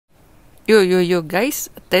Yo guys,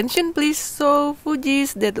 attention please. So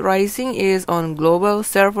Fuji's Dead Rising is on global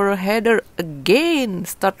server header again.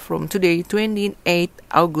 Start from today 28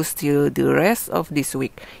 August till the rest of this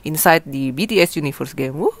week inside the BTS universe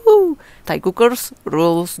game. Woohoo! TaeKookers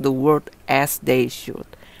rules the world as they should.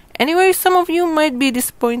 Anyway, some of you might be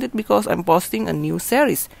disappointed because I'm posting a new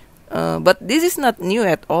series. But this is not new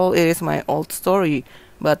at all, it is my old story.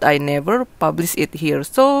 But I never publish it here.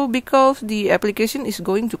 So because the application is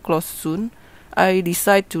going to close soon, I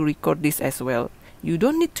decide to record this as well. You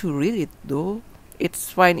don't need to read it though.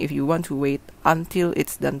 It's fine if you want to wait until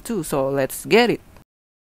it's done too, so let's get it.